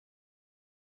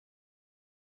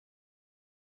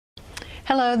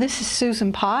Hello, this is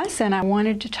Susan Potts, and I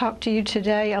wanted to talk to you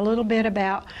today a little bit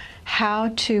about how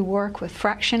to work with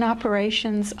fraction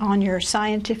operations on your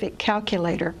scientific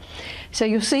calculator. So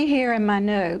you'll see here in my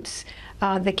notes,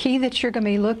 the key that you're going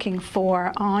to be looking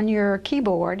for on your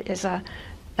keyboard is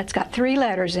it's got three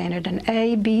letters in it, an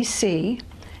A, B, C.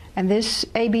 And this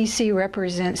ABC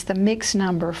represents the mixed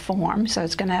number form, so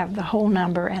it's going to have the whole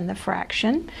number and the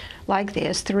fraction, like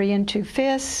this, 3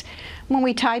 2/5. When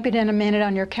we type it in a minute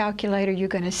on your calculator, you're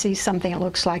going to see something that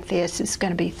looks like this. It's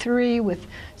going to be 3 with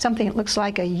something that looks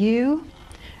like a U,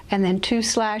 and then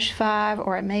 2/5,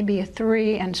 or it may be a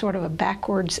 3 and sort of a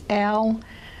backwards L,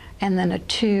 and then a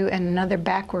 2 and another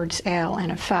backwards L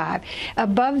and a 5.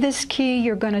 Above this key,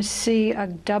 you're going to see a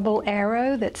double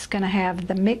arrow that's going to have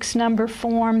the mixed number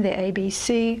form, the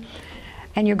ABC,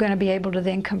 and you're going to be able to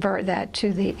then convert that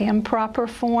to the improper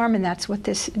form, and that's what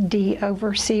this D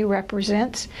over C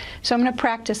represents. So I'm going to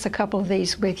practice a couple of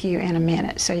these with you in a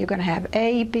minute. So you're going to have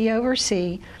A, B over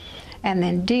C, and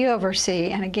then D over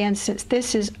C, and again, since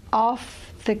this is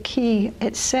off the key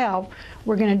itself,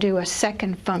 we're going to do a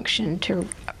second function to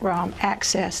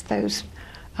access those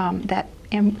that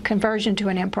conversion to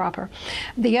an improper.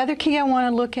 The other key I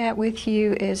want to look at with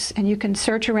you is, and you can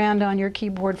search around on your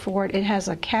keyboard for it, it has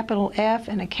a capital F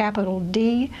and a capital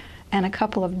D and a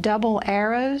couple of double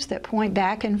arrows that point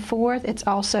back and forth. It's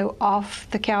also off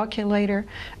the calculator,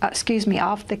 off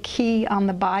the key on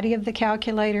the body of the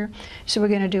calculator. So we're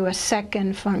going to do a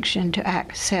second function to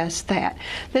access that.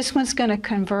 This one's going to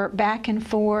convert back and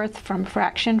forth from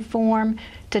fraction form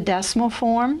to decimal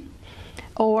form.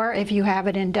 Or if you have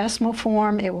it in decimal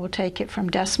form, it will take it from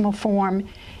decimal form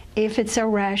if it's a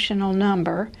rational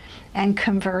number and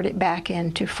convert it back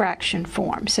into fraction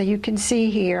form. So you can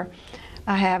see here,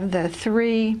 I have the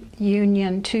 3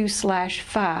 union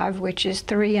 2/5, which is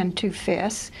 3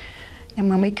 2/5. And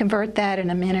when we convert that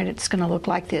in a minute, it's going to look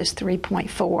like this,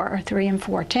 3.4 or 3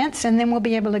 4/10. And then we'll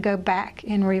be able to go back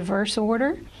in reverse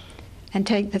order and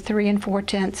take the 3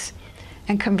 4/10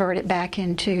 and convert it back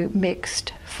into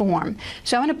mixed form.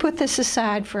 So I'm going to put this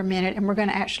aside for a minute, and we're going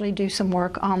to actually do some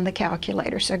work on the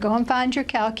calculator. So go and find your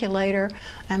calculator,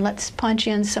 and let's punch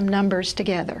in some numbers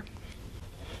together.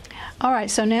 All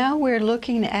right, so now we're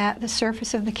looking at the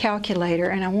surface of the calculator,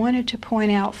 and I wanted to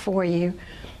point out for you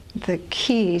the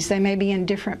keys. They may be in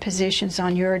different positions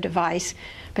on your device,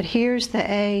 but here's the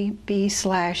A,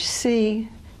 B/C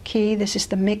key. This is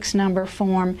the mixed number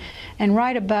form, and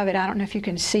right above it, I don't know if you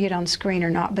can see it on screen or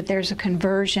not, but there's a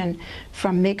conversion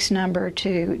from mixed number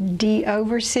to D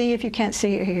over C. If you can't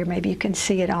see it here, maybe you can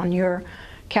see it on your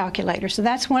calculator. So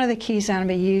that's one of the keys I'm going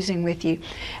to be using with you.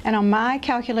 And on my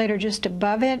calculator just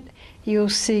above it, you'll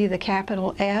see the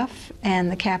capital F and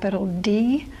the capital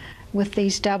D with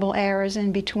these double arrows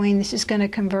in between. This is going to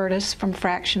convert us from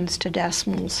fractions to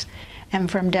decimals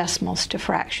and from decimals to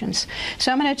fractions.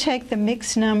 So I'm going to take the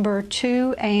mixed number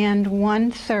 2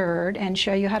 1/3 and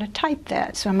show you how to type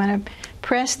that. So I'm going to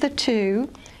press the 2,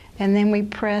 and then we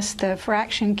press the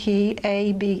fraction key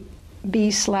A,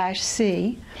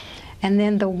 B/C, and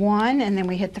then the 1, and then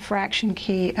we hit the fraction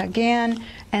key again,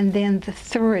 and then the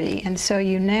 3. And so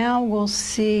you now will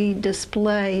see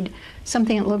displayed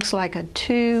something that looks like a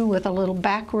 2 with a little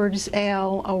backwards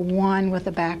L, a 1 with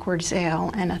a backwards L,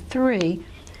 and a 3.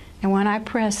 And when I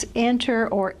press enter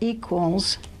or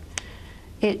equals,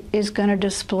 it is going to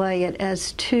display it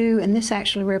as 2, and this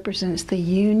actually represents the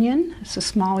union. It's a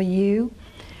small u.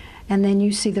 And then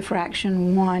you see the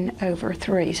fraction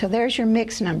 1/3. So there's your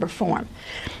mixed number form.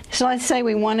 So let's say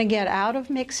we want to get out of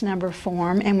mixed number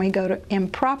form and we go to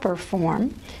improper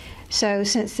form. So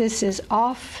since this is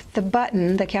off the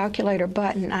button, the calculator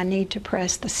button, I need to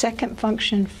press the second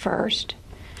function first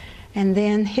and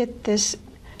then hit this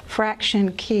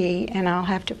fraction key, and I'll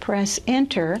have to press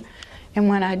enter. And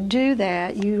when I do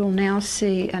that, you will now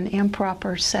see an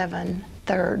improper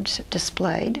 7/3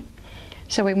 displayed.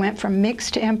 So we went from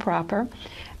mixed to improper,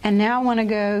 and now I want to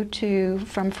go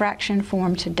from fraction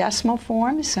form to decimal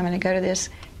form. So I'm going to go to this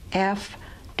F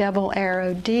double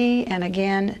arrow D, and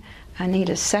again I need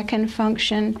a second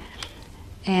function,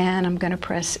 and I'm going to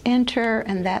press enter,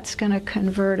 and that's going to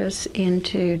convert us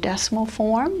into decimal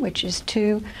form, which is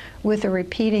 2 with a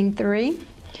repeating 3.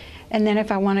 And then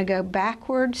if I want to go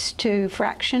backwards to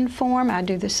fraction form, I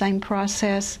do the same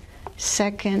process,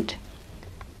 second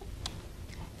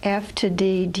F to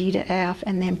D, D to F,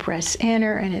 and then press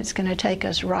enter, and it's going to take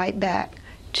us right back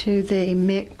to the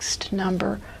mixed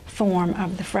number form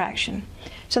of the fraction.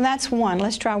 So that's one.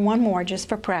 Let's try one more just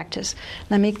for practice.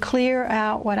 Let me clear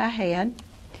out what I had,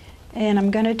 and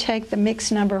I'm going to take the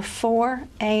mixed number 4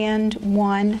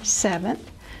 1/7.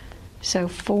 So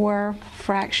 4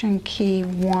 fraction key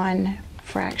 1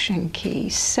 fraction key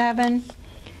 7,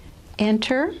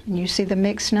 enter, and you see the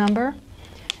mixed number.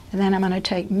 And then I'm going to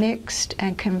take mixed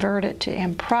and convert it to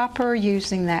improper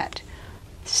using that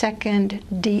second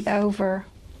D over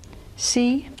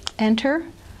C, enter,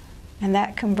 and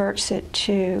that converts it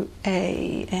to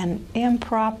an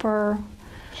improper,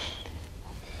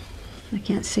 I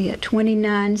can't see it,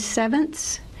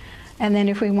 29/7. And then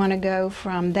if we want to go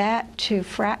from that to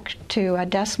a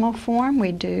decimal form,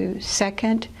 we do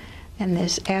second and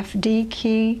this FD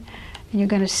key, and you're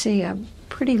going to see a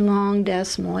pretty long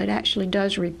decimal. It actually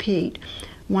does repeat.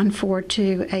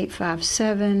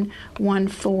 142,857,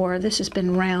 14. This has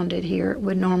been rounded here. It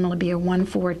would normally be a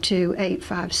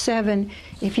 142,857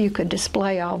 if you could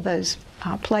display all those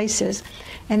places.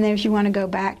 And then if you want to go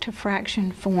back to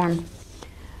fraction form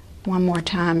one more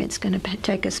time, it's going to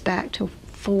take us back to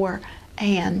 4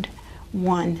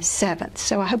 1/7.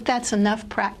 So I hope that's enough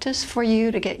practice for you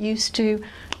to get used to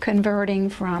converting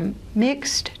from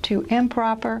mixed to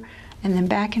improper and then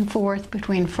back and forth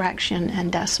between fraction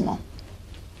and decimal.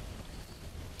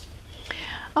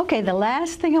 Okay, the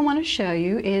last thing I want to show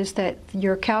you is that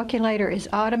your calculator is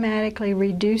automatically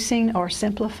reducing or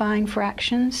simplifying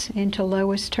fractions into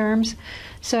lowest terms.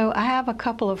 So I have a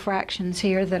couple of fractions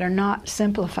here that are not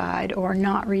simplified or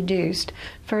not reduced.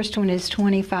 First one is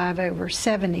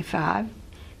 25/75.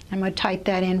 I'm going to type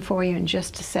that in for you in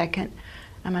just a second.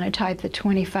 I'm going to type the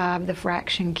 25, the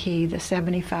fraction key, the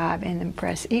 75, and then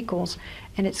press equals,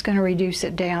 and it's going to reduce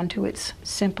it down to its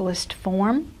simplest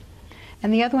form.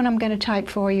 And the other one I'm going to type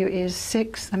for you is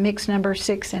a mixed number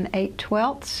 6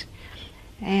 8/12,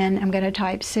 and I'm going to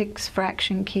type 6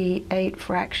 fraction key 8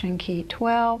 fraction key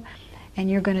 12, and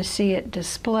you're going to see it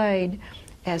displayed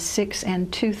as 6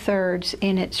 2/3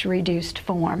 in its reduced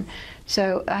form.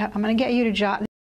 So I'm going to get you to jot